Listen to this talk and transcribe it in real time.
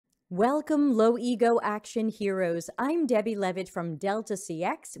Welcome, low ego action heroes. I'm Debbie Levitt from Delta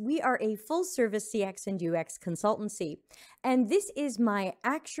CX. We are a full service CX and UX consultancy. And this is my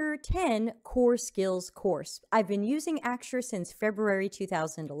Axure 10 Core Skills course. I've been using Axure since February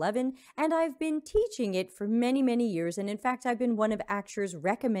 2011, and I've been teaching it for many, many years. And in fact, I've been one of Axure's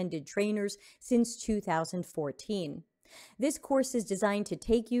recommended trainers since 2014. This course is designed to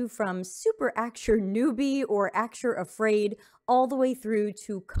take you from super Axure newbie or Axure afraid all the way through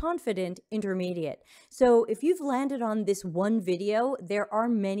to confident intermediate. So if you've landed on this one video, there are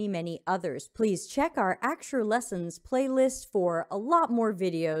many, many others. Please check our Axure lessons playlist for a lot more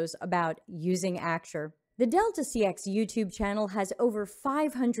videos about using Axure. The Delta CX YouTube channel has over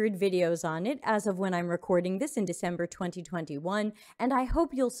 500 videos on it as of when I'm recording this in December 2021, and I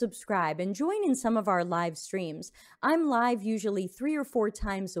hope you'll subscribe and join in some of our live streams. I'm live usually 3 or 4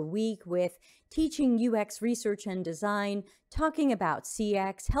 times a week with teaching UX research and design, talking about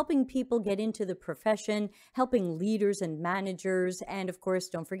CX, helping people get into the profession, helping leaders and managers, and of course,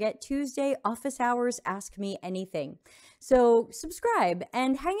 don't forget Tuesday, office hours, Ask Me Anything. So subscribe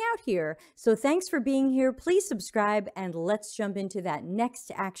and hang out here. So thanks for being here. Please subscribe and let's jump into that next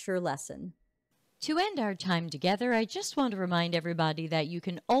Axure lesson. To end our time together, I just want to remind everybody that you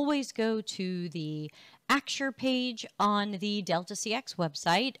can always go to the Axure page on the Delta CX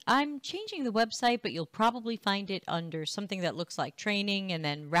website. I'm changing the website, but you'll probably find it under something that looks like training and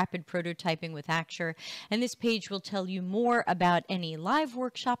then rapid prototyping with Axure. And this page will tell you more about any live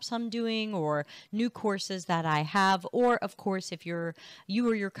workshops I'm doing or new courses that I have. Or of course, if you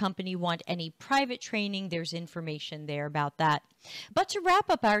or your company want any private training, there's information there about that. But to wrap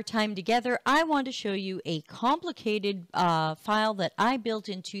up our time together, I want to show you a complicated file that I built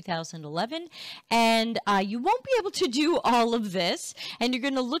in 2011, and you won't be able to do all of this, and you're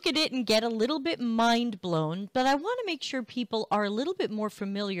going to look at it and get a little bit mind blown, but I want to make sure people are a little bit more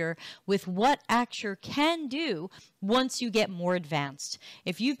familiar with what Axure can do once you get more advanced.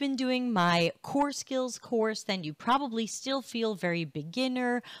 If you've been doing my core skills course, then you probably still feel very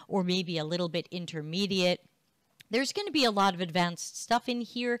beginner or maybe a little bit intermediate. There's going to be a lot of advanced stuff in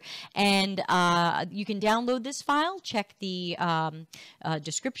here, and you can download this file. Check the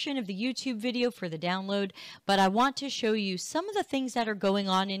description of the YouTube video for the download. But I want to show you some of the things that are going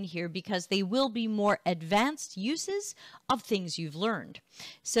on in here because they will be more advanced uses of things you've learned.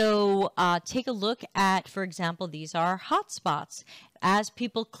 So take a look at, for example, these are hotspots. As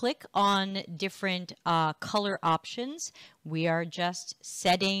people click on different color options, we are just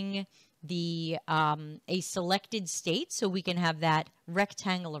setting the a selected state so we can have that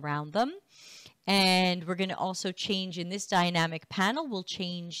rectangle around them. And we're going to also change in this dynamic panel, we'll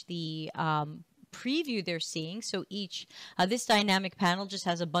change the preview they're seeing. So each, this dynamic panel just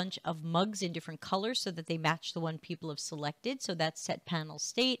has a bunch of mugs in different colors so that they match the one people have selected. So that's set panel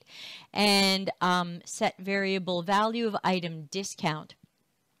state and set variable value of item discount.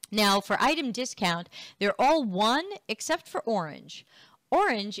 Now for item discount, they're all 1 except for orange.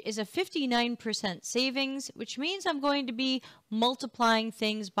 Orange is a 59% savings, which means I'm going to be multiplying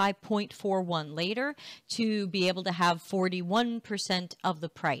things by 0.41 later to be able to have 41% of the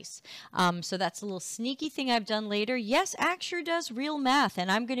price. So that's a little sneaky thing I've done later. Yes, Axure does real math,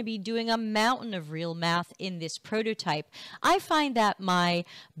 and I'm going to be doing a mountain of real math in this prototype. I find that my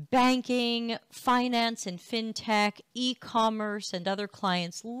banking, finance, and fintech, e-commerce, and other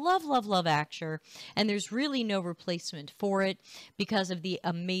clients love, love, love Axure, and there's really no replacement for it because of the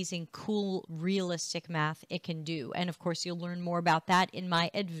amazing, cool, realistic math it can do. And of course, you'll learn more about that in my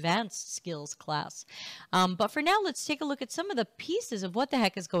advanced skills class. But for now, let's take a look at some of the pieces of what the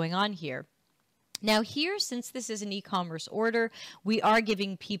heck is going on here. Now here, since this is an e-commerce order, we are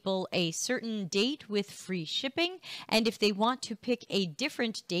giving people a certain date with free shipping. And if they want to pick a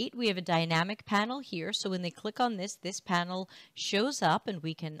different date, we have a dynamic panel here. So when they click on this, this panel shows up and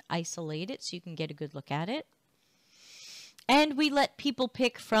we can isolate it so you can get a good look at it. And we let people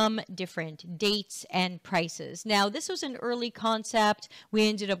pick from different dates and prices. Now, this was an early concept. We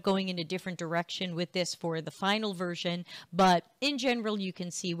ended up going in a different direction with this for the final version. But in general, you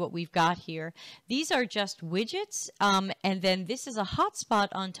can see what we've got here. These are just widgets. And then this is a hotspot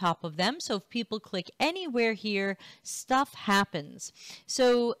on top of them. So if people click anywhere here, stuff happens.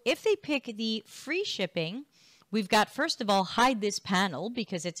 So if they pick the free shipping, we've got, first of all, hide this panel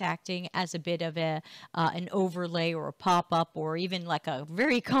because it's acting as a bit of an overlay or a pop-up or even like a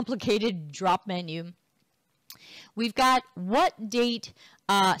very complicated drop menu. We've got what date,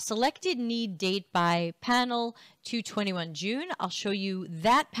 selected need date by panel to 21 June. I'll show you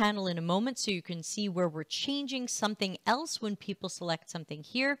that panel in a moment so you can see where we're changing something else when people select something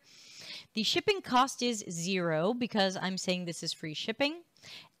here. The shipping cost is 0 because I'm saying this is free shipping.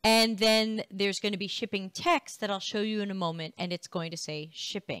 And then there's going to be shipping text that I'll show you in a moment, and it's going to say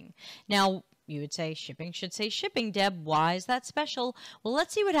shipping. Now, you would say shipping should say shipping, Deb. Why is that special? Well,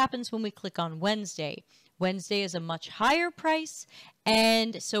 let's see what happens when we click on Wednesday. Wednesday is a much higher price,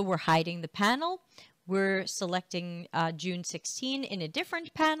 and so we're hiding the panel. We're selecting June 16 in a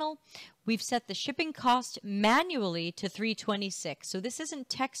different panel. We've set the shipping cost manually to $326. So this isn't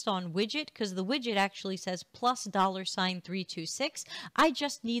text on widget because the widget actually says plus $326. I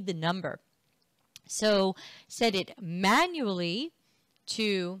just need the number. So set it manually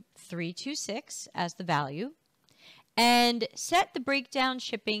to 326 as the value, and set the breakdown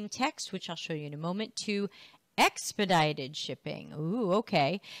shipping text, which I'll show you in a moment, to expedited shipping. Ooh,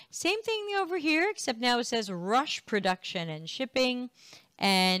 okay. Same thing over here, except now it says rush production and shipping,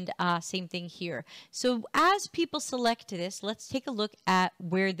 and same thing here. So as people select this, let's take a look at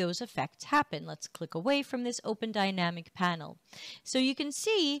where those effects happen. Let's click away from this open dynamic panel. So you can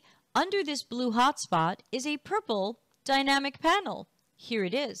see under this blue hotspot is a purple dynamic panel. Here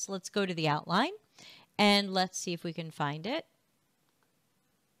it is. Let's go to the outline and let's see if we can find it.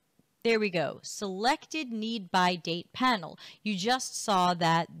 There we go. Selected need by date panel. You just saw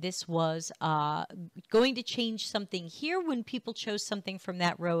that this was going to change something here when people chose something from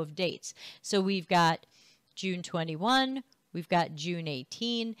that row of dates. So we've got June 21, we've got June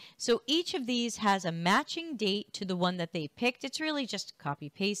 18. So each of these has a matching date to the one that they picked. It's really just copy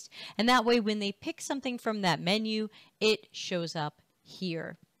paste. And that way when they pick something from that menu, it shows up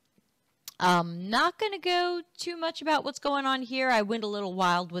here. Not going to go too much about what's going on here. I went a little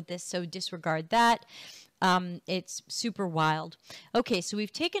wild with this, so disregard that. It's super wild. Okay, so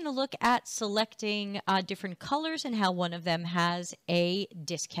we've taken a look at selecting different colors and how one of them has a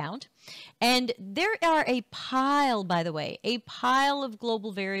discount. And there are a pile, by the way, a pile of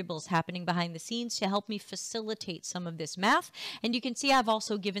global variables happening behind the scenes to help me facilitate some of this math. And you can see I've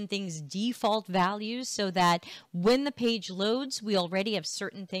also given things default values so that when the page loads, we already have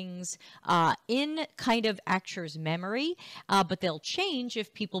certain things in kind of Axure's memory, but they'll change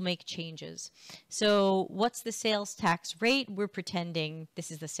if people make changes. So what's the sales tax rate? We're pretending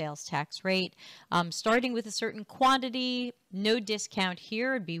this is the sales tax rate. Starting with a certain quantity, no discount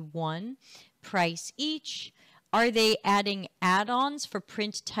here, it'd be 1. Price each. Are they adding add-ons for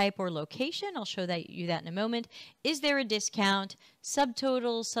print type or location? I'll show you that in a moment. Is there a discount?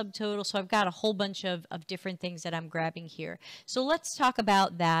 Subtotal, subtotal. So I've got a whole bunch of different things that I'm grabbing here. So let's talk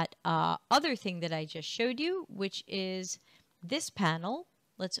about that other thing that I just showed you, which is this panel.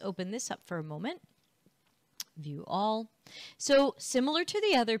 Let's open this up for a moment. View all. So similar to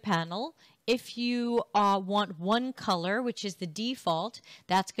the other panel, if you want one color, which is the default,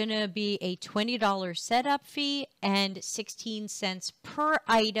 that's going to be a $20 setup fee and 16 cents per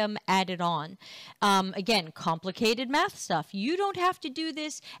item added on. Again, complicated math stuff. You don't have to do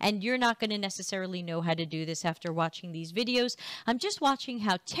this, and you're not going to necessarily know how to do this after watching these videos. I'm just watching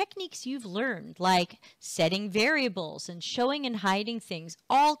how techniques you've learned, like setting variables and showing and hiding things,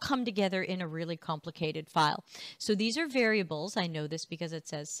 all come together in a really complicated file. So these are variables. I know this because it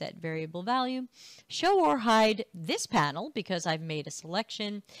says set variable value. Show or hide this panel because I've made a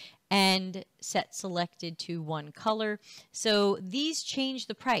selection, and set selected to one color. So these change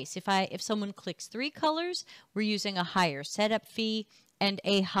the price. If someone clicks 3 colors, we're using a higher setup fee and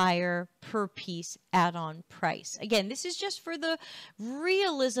a higher per piece add-on price. Again, this is just for the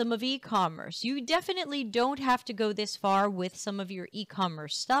realism of e-commerce. You definitely don't have to go this far with some of your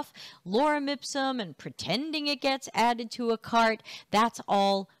e-commerce stuff. Lorem ipsum and pretending it gets added to a cart, that's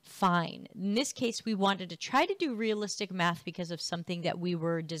all fine. In this case, we wanted to try to do realistic math because of something that we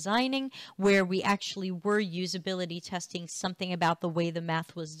were designing where we actually were usability testing something about the way the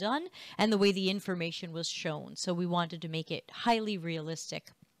math was done and the way the information was shown. So we wanted to make it highly realistic.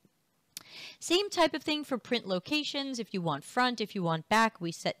 Same type of thing for print locations. If you want front, if you want back,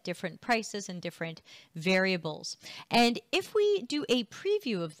 we set different prices and different variables. And if we do a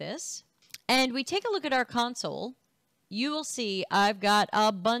preview of this and we take a look at our console, you will see I've got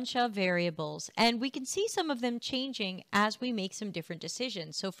a bunch of variables, and we can see some of them changing as we make some different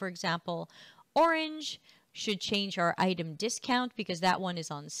decisions. So for example, orange should change our item discount because that one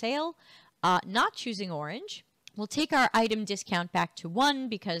is on sale. Not choosing orange, we'll take our item discount back to 1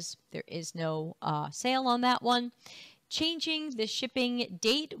 because there is no sale on that one. Changing the shipping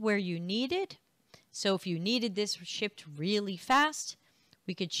date where you need it. So if you needed this shipped really fast,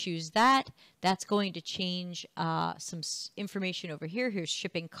 we could choose that. That's going to change some information over here. Here's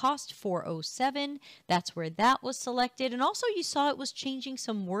shipping cost 407. That's where that was selected. And also you saw it was changing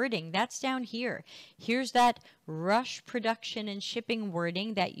some wording. That's down here. Here's that rush production and shipping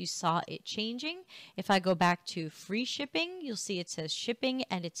wording that you saw it changing. If I go back to free shipping, you'll see it says shipping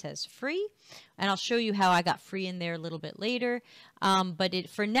and it says free. And I'll show you how I got free in there a little bit later. But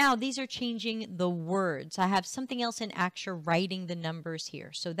for now, these are changing the words. I have something else in Axure writing the numbers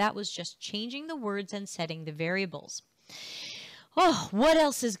here. So that was just changing the words and setting the variables. Oh, what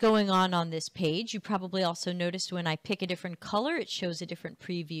else is going on this page? You probably also noticed when I pick a different color, it shows a different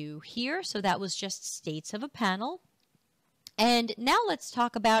preview here. So that was just states of a panel. And now let's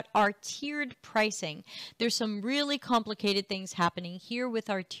talk about our tiered pricing. There's some really complicated things happening here with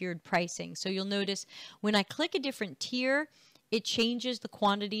our tiered pricing. So you'll notice when I click a different tier, it changes the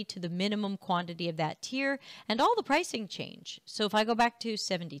quantity to the minimum quantity of that tier, and all the pricing change. So if I go back to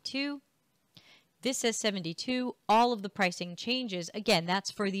 72, this says 72, all of the pricing changes. Again,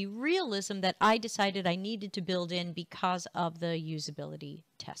 that's for the realism that I decided I needed to build in because of the usability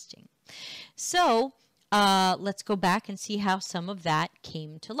testing. So let's go back and see how some of that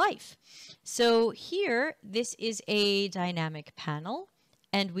came to life. So here, this is a dynamic panel,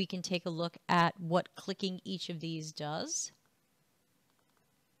 and we can take a look at what clicking each of these does.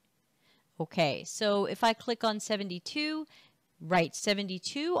 Okay, so if I click on 72, write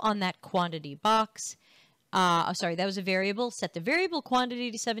 72 on that quantity box. Sorry, that was a variable. Set the variable quantity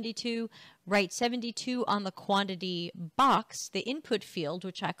to 72. Write 72 on the quantity box, the input field,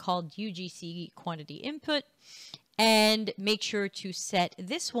 which I called UGC quantity input. And make sure to set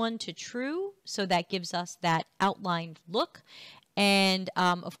this one to true, so that gives us that outlined look. And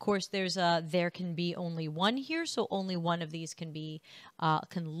of course, there can be only one here, so only one of these can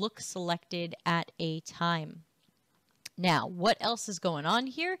look selected at a time. Now, what else is going on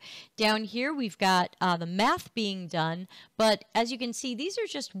here? Down here, we've got the math being done, but as you can see, these are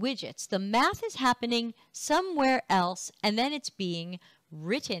just widgets. The math is happening somewhere else, and then it's being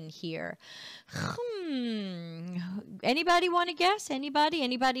written here. Anybody want to guess?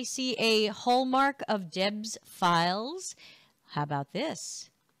 Anybody see a hallmark of Deb's files? How about this?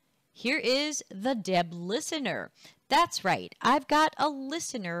 Here is the Deb listener. That's right. I've got a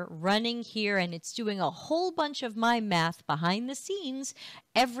listener running here, and it's doing a whole bunch of my math behind the scenes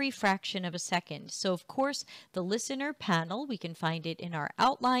every fraction of a second. So, of course, the listener panel, we can find it in our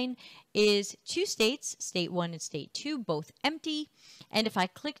outline, is two states, state 1 and state 2, both empty. And if I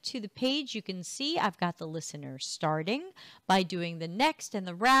click to the page, you can see I've got the listener starting by doing the next and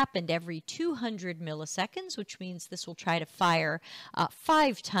the wrap, and every 200 milliseconds, which means this will try to fire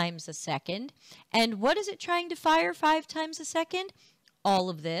 5 times a second. And what is it trying to fire 5 times a second? All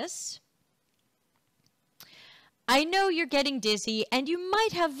of this. I know you're getting dizzy and you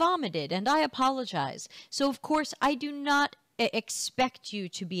might have vomited, and I apologize. So of course I do not expect you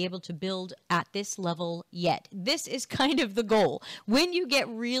to be able to build at this level yet. This is kind of the goal. When you get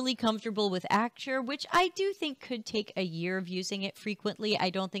really comfortable with Axure, which I do think could take a year of using it frequently,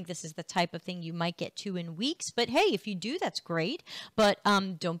 I don't think this is the type of thing you might get to in weeks, but hey, if you do, that's great. But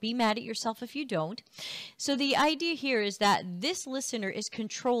don't be mad at yourself if you don't. So the idea here is that this listener is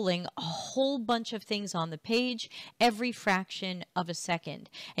controlling a whole bunch of things on the page every fraction of a second.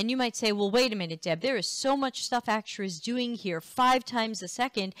 And you might say, well, wait a minute, Deb, there is so much stuff Axure is doing here 5 times a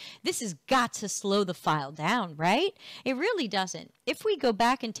second. This has got to slow the file down, right? It really doesn't. If we go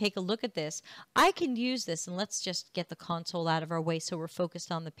back and take a look at this, I can use this, and let's just get the console out of our way so we're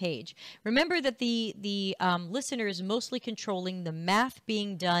focused on the page. Remember that the listener is mostly controlling the math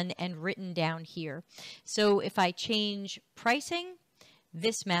being done and written down here. So if I change pricing,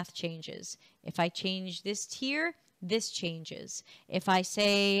 this math changes. If I change this tier, this changes. If I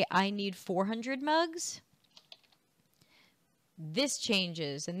say I need 400 mugs, this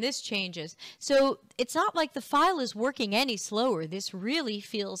changes and this changes. So it's not like the file is working any slower. This really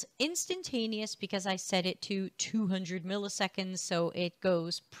feels instantaneous because I set it to 200 milliseconds, so it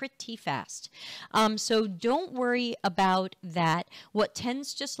goes pretty fast. So don't worry about that. What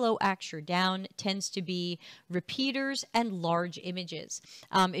tends to slow Axure down tends to be repeaters and large images.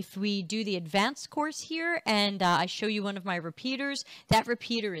 If we do the advanced course here and I show you one of my repeaters, that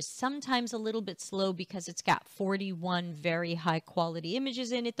repeater is sometimes a little bit slow because it's got 41 very high quality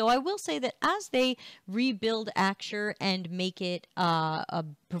images in it, though I will say that as they rebuild Axure and make it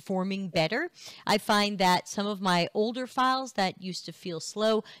performing better. I find that some of my older files that used to feel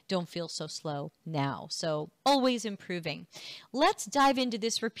slow don't feel so slow now. So always improving. Let's dive into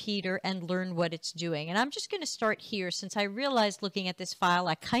this repeater and learn what it's doing. And I'm just going to start here since I realized looking at this file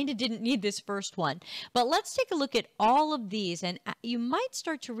I kind of didn't need this first one. But let's take a look at all of these, and you might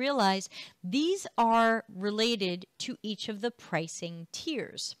start to realize these are related to each of the pricing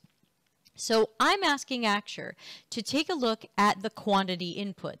tiers. So I'm asking Axure to take a look at the quantity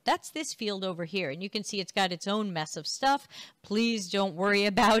input. That's this field over here, and you can see it's got its own mess of stuff. Please don't worry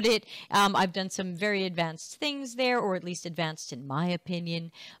about it. I've done some very advanced things there, or at least advanced in my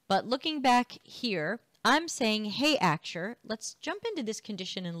opinion. But looking back here, I'm saying, hey Axure, let's jump into this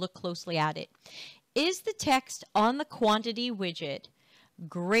condition and look closely at it. Is the text on the quantity widget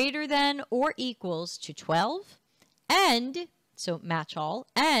greater than or equals to 12? And, so match all,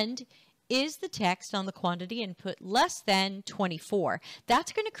 and is the text on the quantity input less than 24?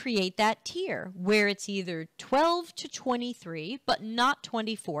 That's going to create that tier where it's either 12 to 23, but not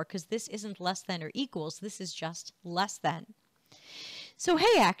 24, because this isn't less than or equals. This is just less than. So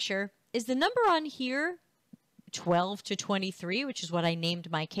hey Axure, is the number on here 12 to 23, which is what I named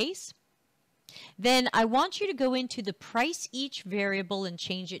my case? Then I want you to go into the price each variable and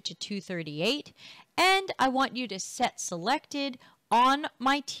change it to 238. And I want you to set selected on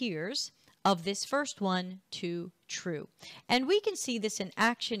my tiers of this first one to true. And we can see this in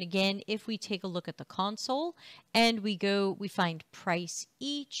action again if we take a look at the console and we find price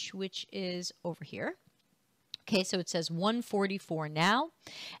each, which is over here. Okay, so it says 144 now.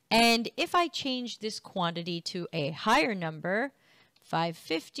 And if I change this quantity to a higher number,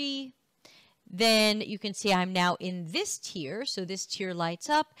 550, then you can see I'm now in this tier, so this tier lights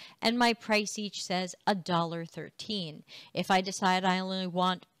up, and my price each says $1.13. If I decide I only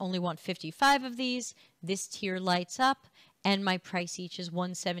want 55 of these, this tier lights up, and my price each is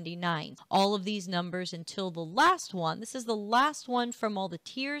 $1.79. All of these numbers until the last one. This is the last one from all the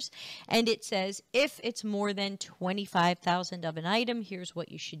tiers, and it says if it's more than 25,000 of an item, here's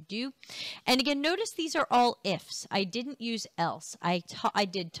what you should do. And again, notice these are all ifs. I didn't use else. I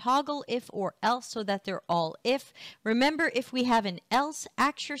did toggle if or else so that they're all if. Remember, if we have an else,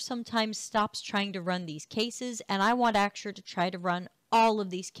 Axure sometimes stops trying to run these cases, and I want Axure to try to run all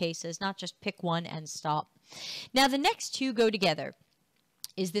of these cases, not just pick one and stop. Now the next two go together.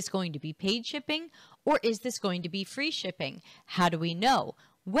 Is this going to be paid shipping or is this going to be free shipping? How do we know?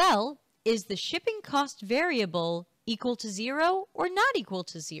 Well, is the shipping cost variable equal to 0 or not equal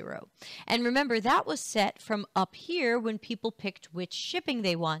to 0? And remember, that was set from up here when people picked which shipping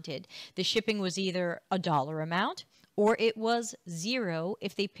they wanted. The shipping was either a dollar amount or it was 0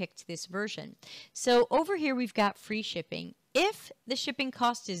 if they picked this version. So over here we've got free shipping. If the shipping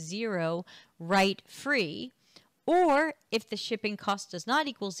cost is 0, write free, or if the shipping cost does not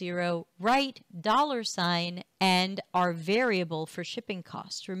equal 0, write $ and our variable for shipping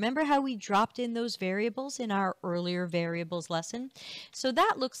cost. Remember how we dropped in those variables in our earlier variables lesson? So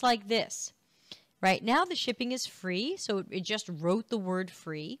that looks like this. Right now the shipping is free, so it just wrote the word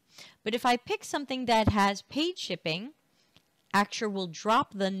free. But if I pick something that has paid shipping, Axure will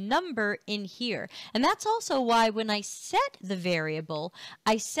drop the number in here. And that's also why when I set the variable,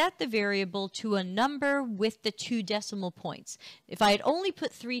 I set the variable to a number with the 2 decimal points. If I had only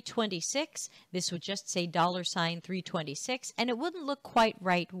put 326, this would just say $326, and it wouldn't look quite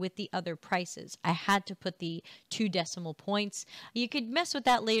right with the other prices. I had to put the 2 decimal points. You could mess with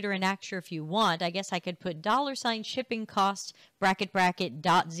that later in Axure if you want. I guess I could put $shipping cost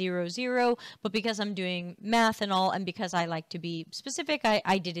 $.00, but because I'm doing math and all, and because I like to be specific,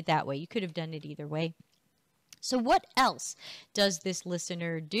 I did it that way. You could have done it either way. So what else does this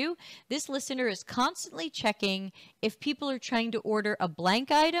listener do? This listener is constantly checking if people are trying to order a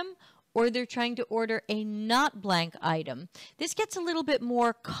blank item or they're trying to order a not blank item. This gets a little bit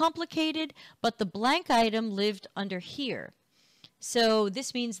more complicated, but the blank item lived under here. So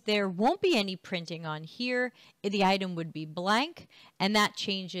this means there won't be any printing on here. The item would be blank, and that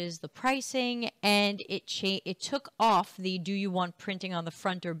changes the pricing, and it took off the do you want printing on the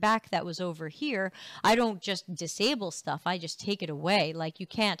front or back that was over here. I don't just disable stuff, I just take it away. Like, you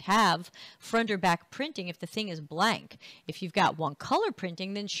can't have front or back printing if the thing is blank. If you've got one color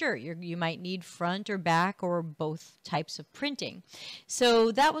printing, then sure, you might need front or back or both types of printing.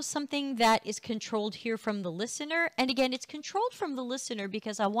 So that was something that is controlled here from the listener, and again, it's controlled from the listener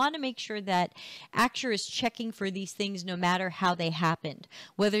because I want to make sure that Axure is checking for these things no matter how they happened,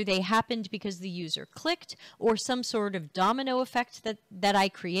 whether they happened because the user clicked or some sort of domino effect that I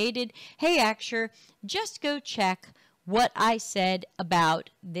created. Hey Axure, just go check what I said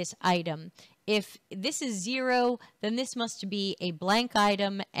about this item. if this is 0, then this must be a blank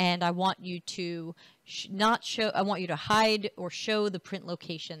item, and I want you to not show, I want you to hide or show the print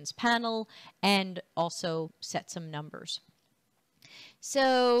locations panel and also set some numbers.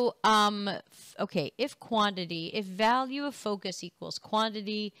 So, okay, if value of focus equals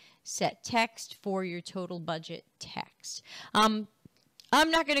quantity, set text for your total budget text. I'm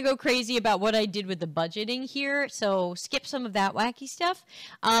not going to go crazy about what I did with the budgeting here, so skip some of that wacky stuff.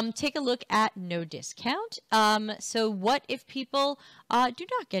 Take a look at no discount. So what if people do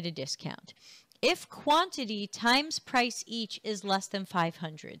not get a discount? If quantity times price each is less than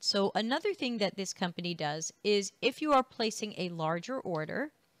 500. So another thing that this company does is if you are placing a larger order,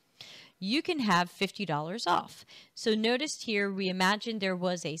 you can have $50 off. So notice here, we imagined there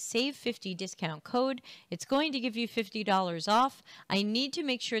was a Save 50 discount code. It's going to give you $50 off. I need to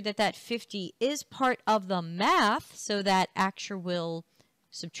make sure that that 50 is part of the math so that Axure will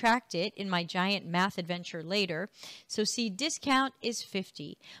subtract it in my giant math adventure later. So see, discount is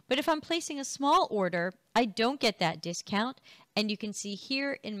 50. But if I'm placing a small order, I don't get that discount. And you can see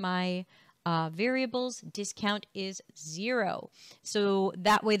here in my variables, discount is 0. So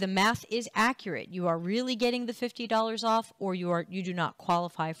that way the math is accurate. You are really getting the $50 off, or you do not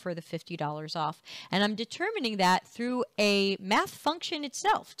qualify for the $50 off. And I'm determining that through a math function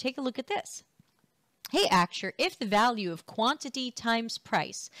itself. Take a look at this. Hey, Axure, if the value of quantity times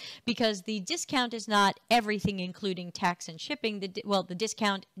price, because the discount is not everything including tax and shipping, the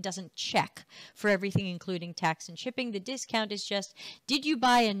discount doesn't check for everything including tax and shipping. The discount is just, did you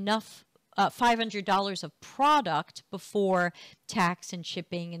buy enough $500 of product before tax and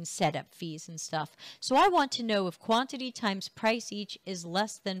shipping and setup fees and stuff. So I want to know if quantity times price each is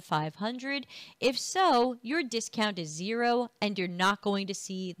less than 500. If so, your discount is 0 and you're not going to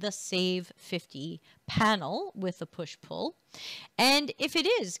see the Save 50 panel with the push-pull. And if it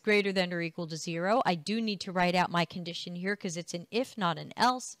is greater than or equal to 0, I do need to write out my condition here because it's an if, not an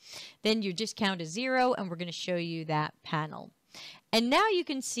else. Then your discount is 0, and we're going to show you that panel. And now you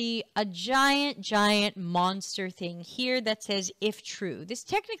can see a giant monster thing here that says if true. This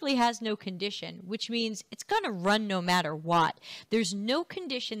technically has no condition, which means it's going to run no matter what. There's no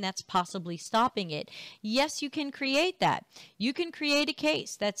condition that's possibly stopping it. Yes, you can create that. You can create a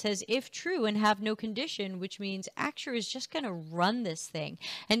case that says if true and have no condition, which means Axure is just going to run this thing.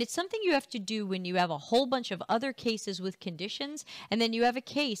 And it's something you have to do when you have a whole bunch of other cases with conditions, and then you have a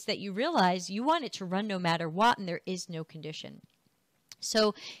case that you realize you want it to run no matter what, and there is no condition.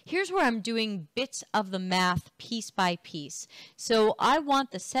 So here's where I'm doing bits of the math piece by piece. So I want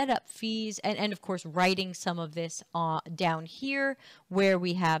the setup fees and of course writing some of this down here where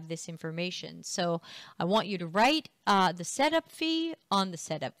we have this information. So I want you to write the setup fee on the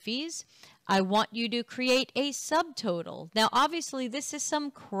setup fees. I want you to create a subtotal. Now, obviously, this is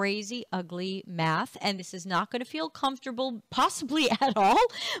some crazy, ugly math, and this is not going to feel comfortable, possibly at all,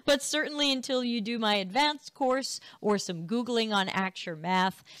 but certainly until you do my advanced course or some Googling on Axure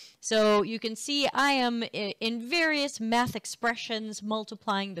math. So you can see I am in various math expressions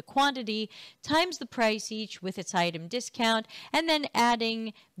multiplying the quantity times the price each with its item discount, and then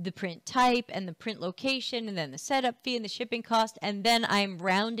adding the print type and the print location and then the setup fee and the shipping cost, and then I'm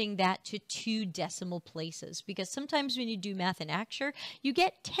rounding that to 2 decimal places, because sometimes when you do math in Axure you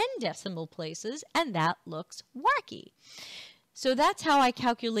get 10 decimal places and that looks wacky. So that's how I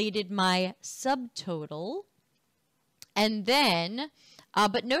calculated my subtotal. And then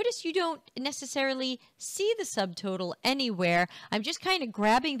but notice you don't necessarily see the subtotal anywhere. I'm just kind of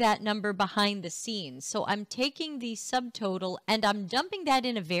grabbing that number behind the scenes. So I'm taking the subtotal and I'm dumping that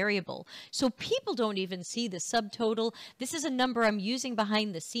in a variable. So people don't even see the subtotal. This is a number I'm using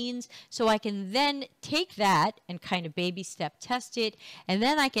behind the scenes. So I can then take that and kind of baby step test it. And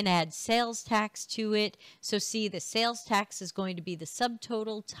then I can add sales tax to it. So see, the sales tax is going to be the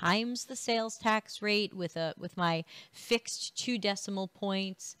subtotal times the sales tax rate with my fixed 2 decimal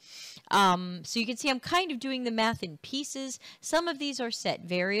points. So you can see I'm kind of doing the math in pieces. Some of these are set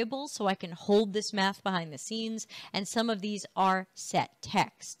variables, so I can hold this math behind the scenes, and some of these are set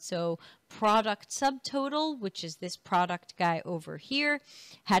text. So product subtotal, which is this product guy over here.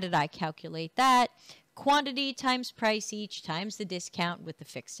 How did I calculate that? Quantity times price each times the discount with the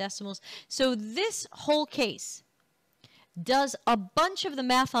fixed decimals. So this whole case does a bunch of the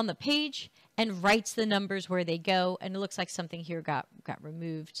math on the page and writes the numbers where they go, and it looks like something here got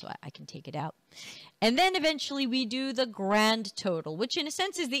removed, so I can take it out. And then eventually we do the grand total, which in a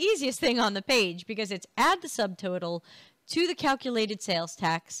sense is the easiest thing on the page, because it's add the subtotal to the calculated sales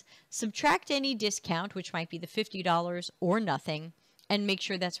tax, subtract any discount, which might be the $50 or nothing, and make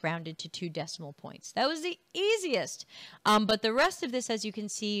sure that's rounded to 2 decimal points. That was the easiest. But the rest of this, as you can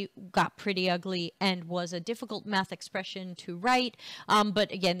see, got pretty ugly and was a difficult math expression to write.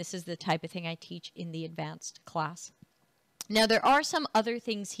 But again, this is the type of thing I teach in the advanced class. Now, there are some other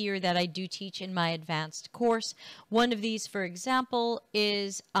things here that I do teach in my advanced course. One of these, for example,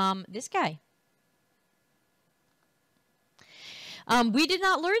 is this guy. We did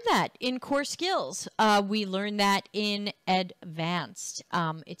not learn that in core skills. We learned that in advanced.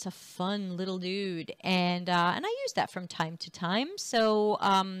 It's a fun little dude, and I use that from time to time. So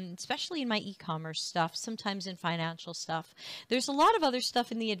especially in my e-commerce stuff, sometimes in financial stuff. There's a lot of other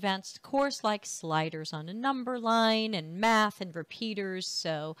stuff in the advanced course, like sliders on a number line and math and repeaters.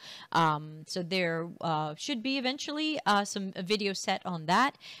 So there should be eventually a video set on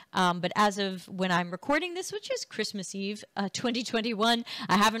that. But as of when I'm recording this, which is Christmas Eve 2021,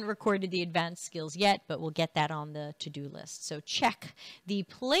 I haven't recorded the advanced skills yet, but we'll get that on the to-do list. So check the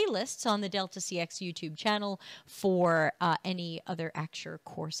playlists on the Delta CX YouTube channel for any other Axure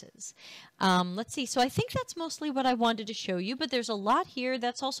courses. Let's see. So I think that's mostly what I wanted to show you, but there's a lot here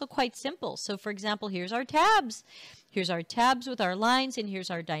that's also quite simple. So for example, here's our tabs. Here's our tabs with our lines, and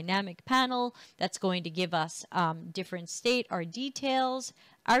here's our dynamic panel that's going to give us different state, our details,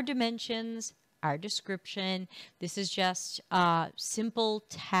 our dimensions, our description. This is just simple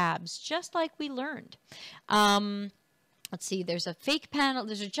tabs, just like we learned. Let's see, there's a fake panel.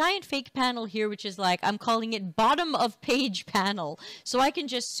 There's a giant fake panel here, which is like, I'm calling it bottom of page panel. So I can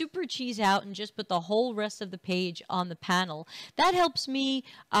just super cheese out and just put the whole rest of the page on the panel. That helps me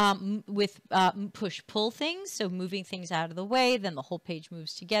with push-pull things, so moving things out of the way, then the whole page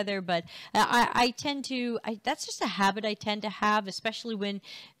moves together. But I tend to, that's just a habit I tend to have, especially when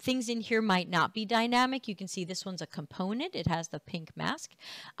things in here might not be dynamic. You can see this one's a component. It has the pink mask.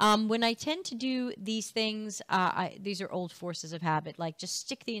 When I tend to do these things, these are old forces of habit, like just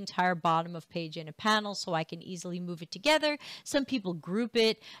stick the entire bottom of page in a panel so I can easily move it together. Some people group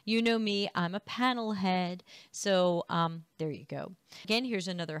it. You know me, I'm a panel head. So there you go. Again, here's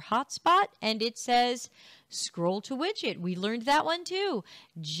another hotspot, and it says scroll to widget. We learned that one too.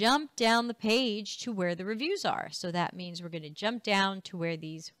 Jump down the page to where the reviews are. So that means we're going to jump down to where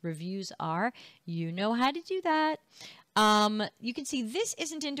these reviews are. You know how to do that. You can see this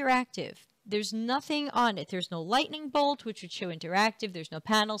isn't interactive. There's nothing on it. There's no lightning bolt, which would show interactive. There's no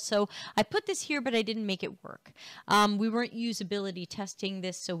panel. So I put this here, but I didn't make it work. We weren't usability testing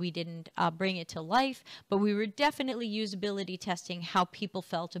this, so we didn't bring it to life. But we were definitely usability testing how people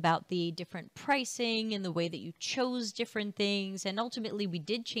felt about the different pricing and the way that you chose different things. And ultimately, we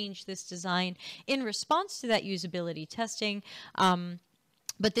did change this design in response to that usability testing.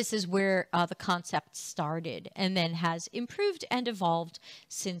 But this is where the concept started and then has improved and evolved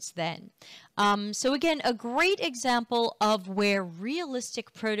since then. So again, a great example of where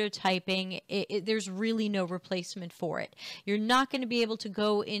realistic prototyping, there's really no replacement for it. You're not going to be able to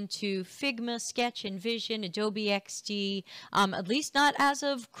go into Figma, Sketch, InVision, Adobe XD, at least not as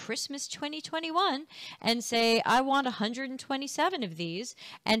of Christmas 2021, and say, I want 127 of these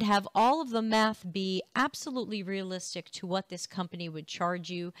and have all of the math be absolutely realistic to what this company would charge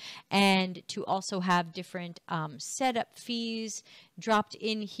you, and to also have different setup fees dropped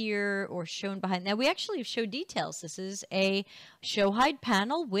in here or shown behind. Now we actually show details. This is a show hide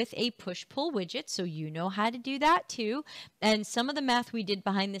panel with a push pull widget, so you know how to do that too. And some of the math we did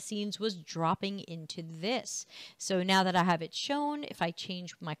behind the scenes was dropping into this. So now that I have it shown, if I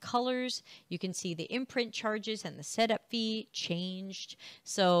change my colors, you can see the imprint charges and the setup fee changed.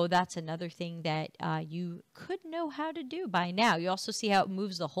 So that's another thing that you could know how to do by now. You also see how it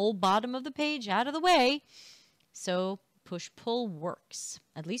moves the whole bottom of the page out of the way. So push-pull works,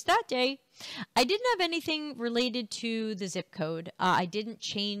 at least that day. I didn't have anything related to the zip code. I didn't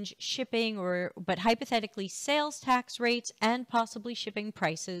change shipping, but hypothetically sales tax rates and possibly shipping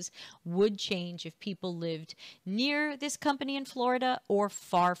prices would change if people lived near this company in Florida or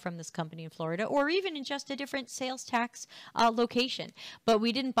far from this company in Florida, or even in just a different sales tax location. But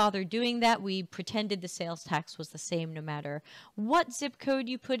we didn't bother doing that. We pretended the sales tax was the same no matter what zip code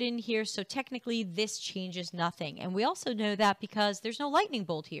you put in here. So technically this changes nothing. And we also know that because there's no lightning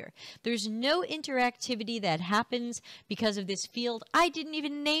bolt here. There's no interactivity that happens because of this field. I didn't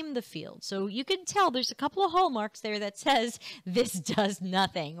even name the field. So you can tell there's a couple of hallmarks there that says this does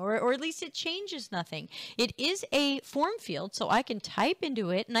nothing, or at least it changes nothing. It is a form field, so I can type into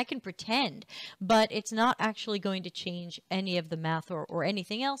it and I can pretend, but it's not actually going to change any of the math or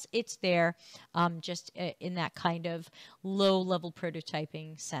anything else. It's there just in that kind of low-level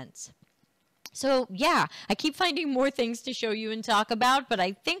prototyping sense. So yeah, I keep finding more things to show you and talk about, but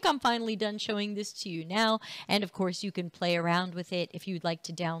I think I'm finally done showing this to you now. And of course, you can play around with it if you'd like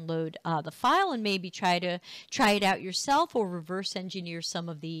to download the file and maybe try it out yourself or reverse engineer some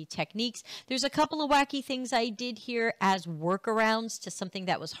of the techniques. There's a couple of wacky things I did here as workarounds to something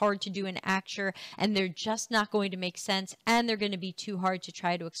that was hard to do in Axure, and they're just not going to make sense, and they're going to be too hard to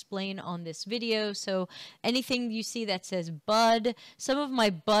try to explain on this video. So anything you see that says bud, some of my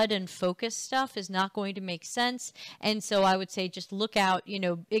bud and focus stuff is not going to make sense. And so I would say just look out,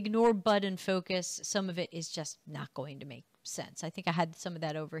 ignore bud and focus. Some of it is just not going to make sense. I think I had some of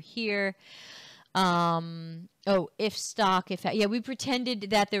that over here. If stock, we pretended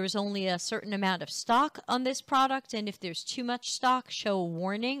that there was only a certain amount of stock on this product, and if there's too much stock, show a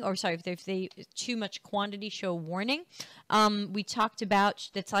warning, or sorry, if there's too much quantity, show a warning. We talked about,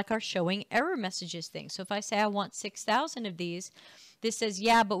 that's like our showing error messages thing. So if I say I want 6,000 of these, this says,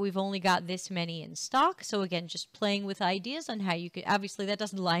 yeah, but we've only got this many in stock. So again, just playing with ideas on how you could, obviously that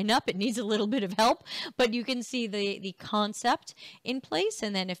doesn't line up. It needs a little bit of help, but you can see the concept in place.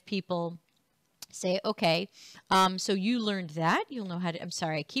 And then if people say, okay, so you learned that, you'll know how to, I'm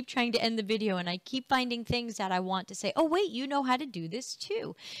sorry, I keep trying to end the video and I keep finding things that I want to say, oh wait, you know how to do this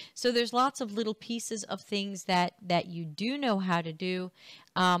too. So there's lots of little pieces of things that you do know how to do.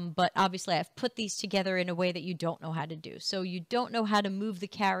 But obviously I've put these together in a way that you don't know how to do. So you don't know how to move the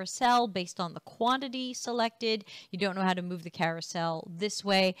carousel based on the quantity selected. You don't know how to move the carousel this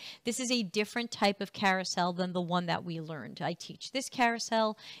way. This is a different type of carousel than the one that we learned. I teach this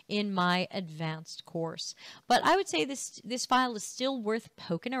carousel in my advanced course. But I would say this file is still worth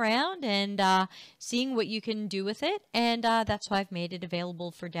poking around and seeing what you can do with it. And that's why I've made it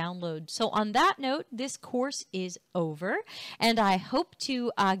available for download. So on that note, this course is over, and I hope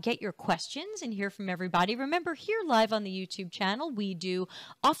to get your questions and hear from everybody. Remember, here live on the YouTube channel, we do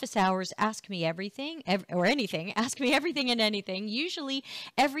office hours, Ask Me Everything, or anything, Ask Me Everything and Anything, usually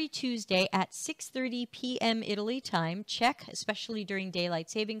every Tuesday at 6:30 p.m. Italy time. Check, especially during daylight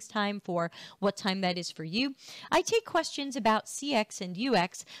savings time, for what time that is for you. I take questions about CX and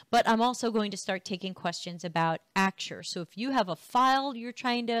UX, but I'm also going to start taking questions about Axure. So if you have a file you're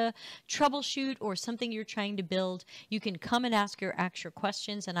trying to troubleshoot or something you're trying to build, you can come and ask your Axure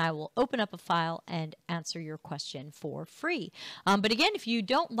questions, and I will open up a file and answer your question for free. But again, if you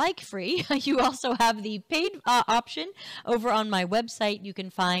don't like free, you also have the paid option over on my website. You can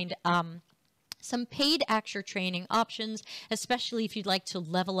find some paid Axure training options, especially if you'd like to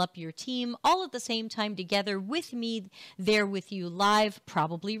level up your team all at the same time together with me there with you live,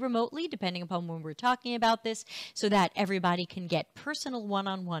 probably remotely, depending upon when we're talking about this, so that everybody can get personal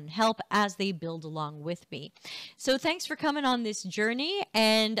one-on-one help as they build along with me. So thanks for coming on this journey,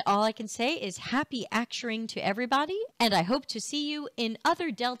 and all I can say is happy Axuring to everybody, and I hope to see you in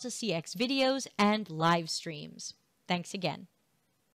other Delta CX videos and live streams. Thanks again.